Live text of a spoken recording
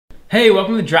Hey,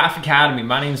 welcome to Draft Academy.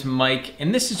 My name is Mike.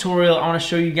 In this tutorial, I want to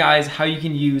show you guys how you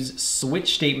can use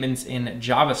switch statements in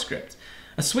JavaScript.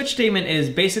 A switch statement is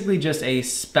basically just a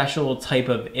special type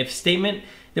of if statement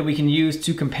that we can use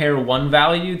to compare one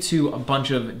value to a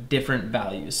bunch of different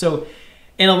values. So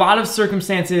in a lot of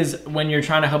circumstances, when you're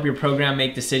trying to help your program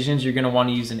make decisions, you're going to want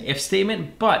to use an if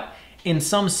statement, but in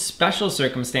some special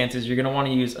circumstances, you're going to want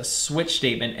to use a switch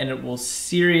statement and it will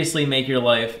seriously make your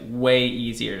life way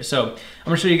easier. So I'm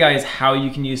going to show you guys how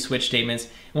you can use switch statements,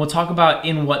 and we'll talk about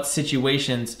in what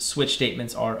situations switch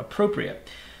statements are appropriate.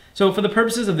 So for the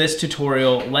purposes of this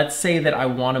tutorial, let's say that I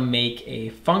want to make a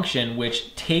function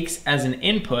which takes as an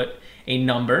input a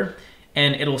number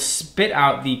and it'll spit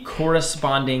out the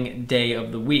corresponding day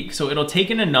of the week. So it'll take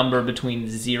in a number between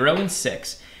 0 and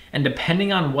 6, and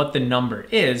depending on what the number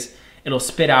is, it'll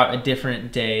spit out a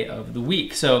different day of the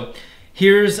week. So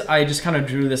I just kind of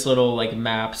drew this little like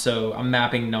map. So I'm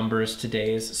mapping numbers to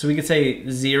days. So we could say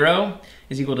 0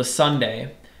 is equal to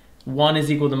Sunday, 1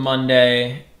 is equal to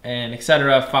Monday, and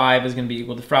etc. 5 is going to be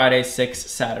equal to Friday, 6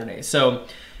 Saturday. So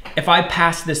if I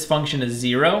pass this function as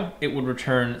 0, it would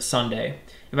return Sunday.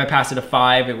 If I pass it a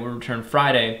 5, it will return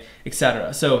Friday,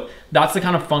 etc. So that's the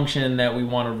kind of function that we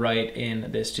want to write in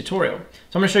this tutorial. So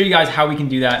I'm going to show you guys how we can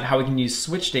do that and how we can use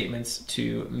switch statements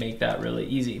to make that really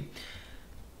easy.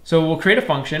 So we'll create a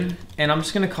function, and I'm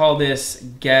just going to call this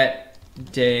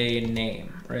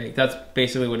getDayName, right? That's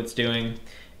basically what it's doing.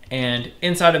 And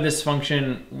inside of this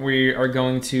function, we are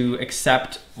going to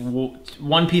accept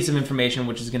one piece of information,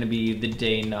 which is going to be the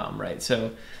day num, right?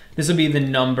 So this will be the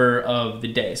number of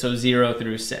the day, so 0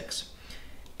 through 6.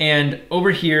 And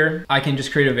over here, I can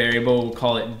just create a variable, we'll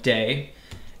call it day.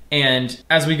 And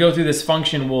as we go through this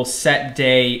function, we'll set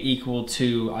day equal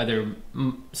to either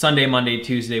Sunday, Monday,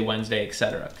 Tuesday, Wednesday,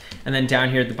 etc. And then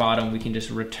down here at the bottom, we can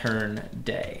just return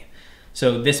day.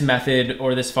 So this method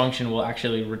or this function will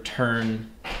actually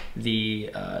return the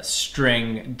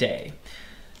string day.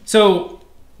 So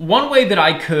one way that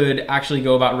I could actually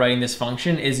go about writing this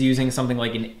function is using something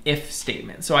like an if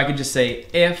statement. So I could just say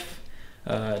if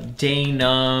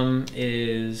daynum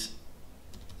is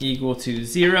equal to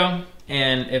 0,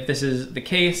 and if this is the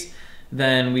case,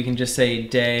 then we can just say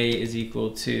day is equal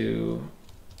to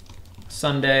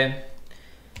Sunday.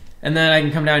 And then I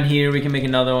can come down here, we can make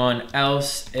another one,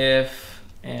 else if,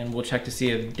 and we'll check to see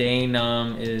if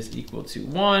daynum is equal to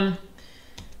 1.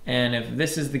 And if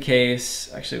this is the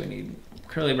case, actually we need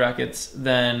curly brackets,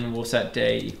 then we'll set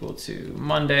day equal to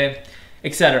Monday,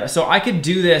 etc. So I could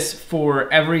do this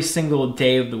for every single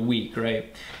day of the week,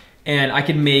 right? And I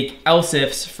could make else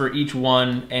ifs for each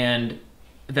one, and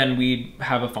then we'd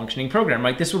have a functioning program,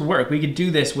 right? This would work. We could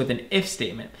do this with an if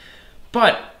statement.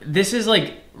 But this is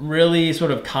like really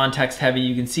sort of context heavy.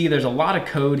 You can see there's a lot of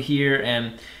code here,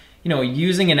 and you know,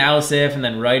 using an else if and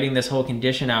then writing this whole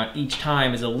condition out each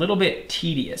time is a little bit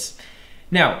tedious.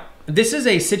 Now, this is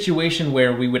a situation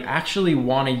where we would actually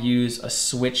want to use a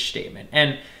switch statement.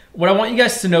 And what I want you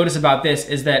guys to notice about this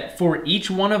is that for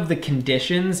each one of the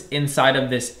conditions inside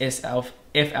of this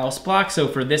if-else block, so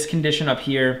for this condition up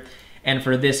here and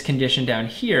for this condition down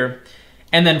here,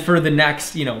 and then for the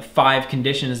next, 5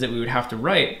 conditions that we would have to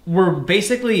write, we're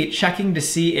basically checking to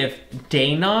see if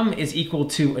daynum is equal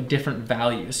to a different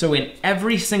value. So in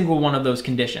every single one of those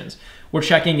conditions, we're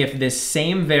checking if this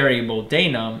same variable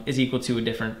daynum is equal to a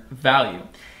different value.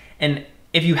 And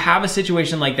if you have a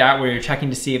situation like that where you're checking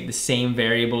to see if the same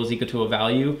variable is equal to a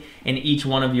value in each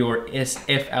one of your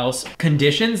if-else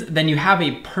conditions, then you have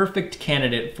a perfect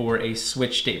candidate for a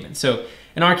switch statement. So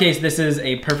in our case, this is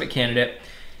a perfect candidate.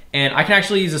 And I can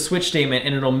actually use a switch statement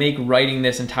and it'll make writing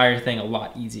this entire thing a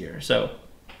lot easier. So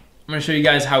I'm gonna show you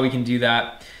guys how we can do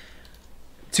that.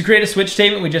 To create a switch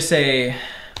statement, we just say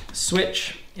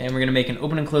switch, and we're gonna make an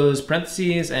open and closed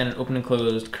parentheses and an open and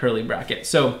closed curly bracket.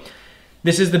 So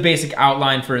this is the basic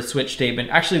outline for a switch statement.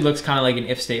 Actually looks kind of like an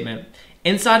if statement.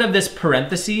 Inside of this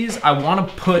parentheses, I wanna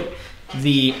put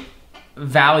the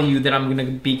value that I'm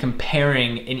gonna be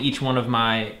comparing in each one of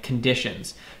my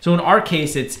conditions. So in our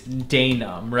case, it's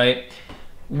daynum, right?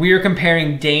 We're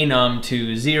comparing daynum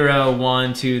to 0,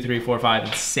 1, 2, 3, 4, 5,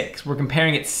 and 6. We're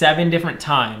comparing it 7 different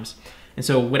times. And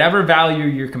so whatever value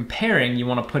you're comparing, you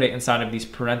wanna put it inside of these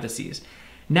parentheses.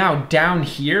 Now down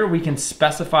here, we can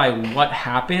specify what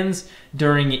happens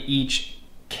during each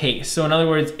case. So in other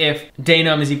words, if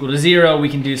daynum is equal to 0, we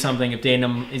can do something. If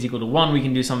daynum is equal to 1, we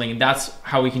can do something. And that's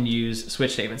how we can use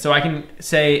switch statements. So I can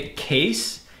say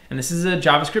case, and this is a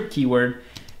JavaScript keyword,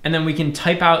 and then we can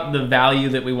type out the value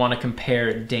that we want to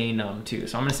compare daynum to.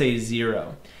 So I'm going to say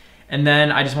 0. And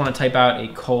then I just want to type out a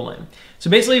colon. So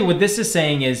basically what this is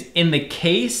saying is in the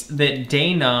case that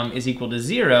daynum is equal to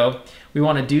 0, we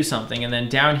want to do something. And then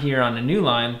down here on a new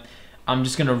line, I'm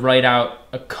just going to write out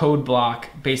a code block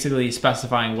basically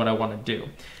specifying what I want to do.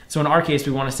 So in our case,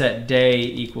 we want to set day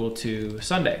equal to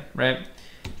Sunday, right?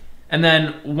 And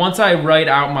then once I write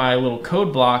out my little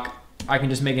code block, I can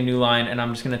just make a new line and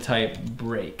I'm just going to type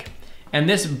break. And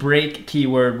this break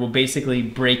keyword will basically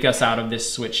break us out of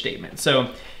this switch statement.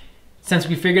 So since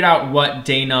we figured out what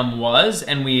day num was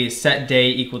and we set day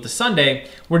equal to Sunday,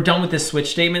 we're done with this switch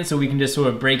statement, so we can just sort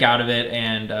of break out of it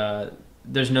and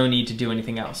there's no need to do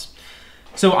anything else.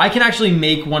 So I can actually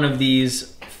make one of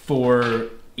these for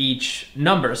each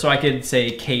number. So I could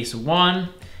say case 1,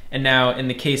 and now in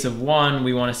the case of 1,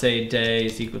 we want to say day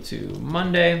is equal to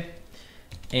Monday,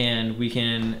 and we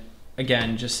can,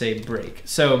 again, just say break.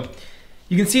 So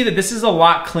you can see that this is a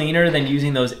lot cleaner than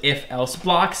using those if-else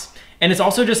blocks. And it's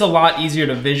also just a lot easier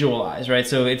to visualize, right?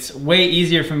 So it's way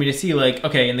easier for me to see, like,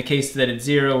 okay, in the case that it's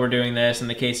 0, we're doing this. In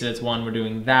the case that it's 1, we're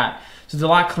doing that. So it's a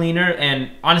lot cleaner and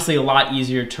honestly a lot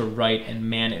easier to write and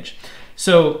manage.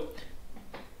 So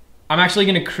I'm actually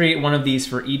going to create one of these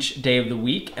for each day of the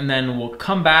week, and then we'll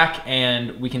come back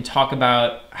and we can talk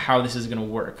about how this is going to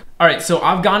work. All right, so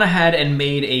I've gone ahead and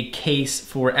made a case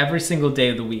for every single day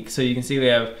of the week. So you can see we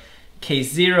have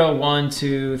case 0, 1,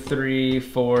 2, 3,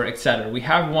 4, etc. We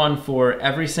have one for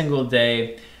every single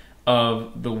day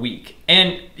of the week.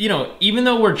 And you know, even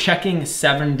though we're checking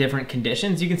 7 different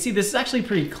conditions, you can see this is actually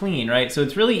pretty clean, right? So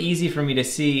it's really easy for me to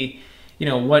see, you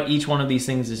know, what each one of these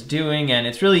things is doing, and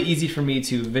it's really easy for me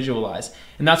to visualize.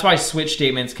 And that's why switch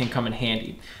statements can come in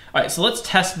handy. All right, so let's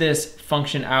test this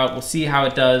function out. We'll see how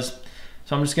it does.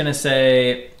 So I'm just gonna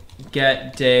say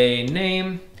get day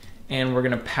name, and we're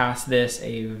gonna pass this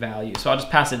a value. So I'll just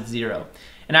pass it 0.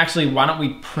 And actually, why don't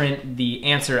we print the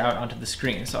answer out onto the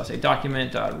screen? So I'll say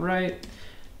document.write,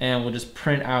 and we'll just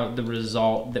print out the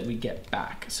result that we get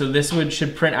back. So this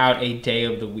should print out a day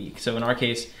of the week. So in our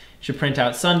case, it should print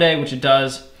out Sunday, which it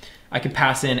does. I could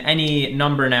pass in any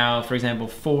number now, for example,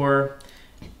 4,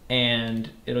 and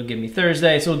it'll give me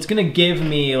Thursday. So it's gonna give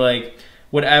me like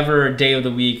whatever day of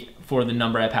the week for the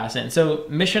number I pass in. So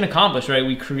mission accomplished, right?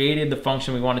 We created the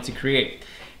function we wanted to create.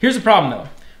 Here's the problem though.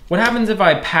 What happens if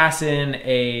I pass in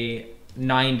a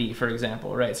 90, for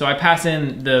example, right? So I pass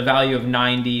in the value of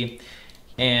 90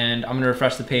 and I'm gonna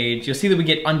refresh the page. You'll see that we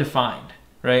get undefined,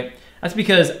 right? That's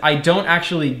because I don't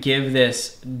actually give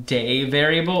this day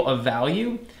variable a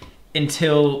value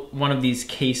until one of these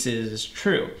cases is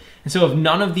true. And so if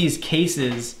none of these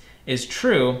cases is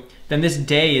true, then this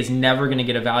day is never gonna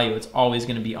get a value. It's always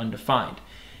gonna be undefined.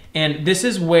 And this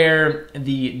is where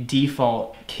the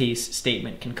default case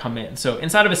statement can come in. So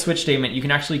inside of a switch statement, you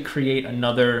can actually create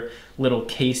another little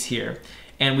case here.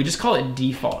 And we just call it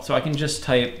default. So I can just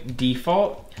type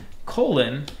default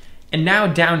colon, and now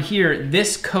down here,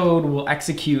 this code will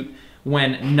execute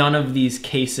when none of these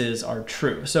cases are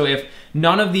true. So if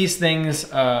none of these things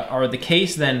are the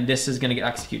case, then this is gonna get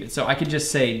executed. So I could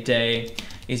just say day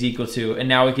is equal to, and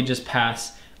now we could just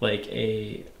pass like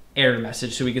a error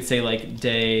message. So we could say like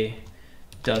day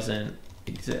doesn't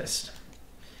exist.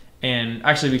 And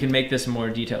actually we can make this more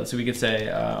detailed. So we could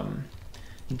say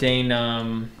day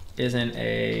num isn't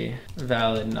a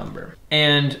valid number.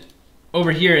 And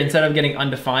over here, instead of getting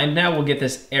undefined now, we'll get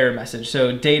this error message.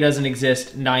 So day doesn't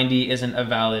exist, 90 isn't a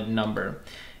valid number.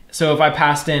 So if I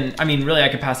passed in, I mean, really I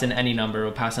could pass in any number.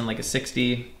 We'll pass in like a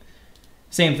 60,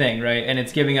 same thing, right? And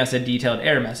it's giving us a detailed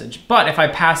error message. But if I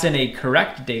pass in a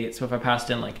correct date, so if I passed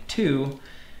in like 2,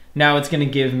 now it's gonna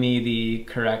give me the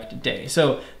correct day.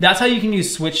 So that's how you can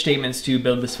use switch statements to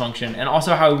build this function, and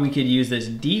also how we could use this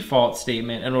default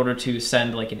statement in order to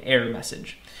send like an error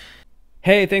message.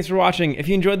 Hey, thanks for watching. If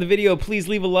you enjoyed the video, please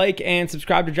leave a like and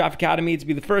subscribe to Draft Academy to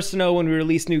be the first to know when we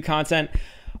release new content.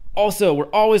 Also,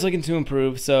 we're always looking to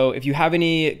improve, so if you have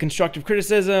any constructive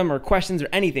criticism or questions or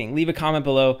anything, leave a comment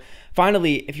below.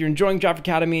 Finally, if you're enjoying Draft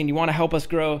Academy and you want to help us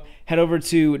grow, head over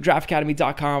to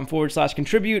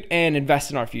draftacademy.com/contribute and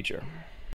invest in our future.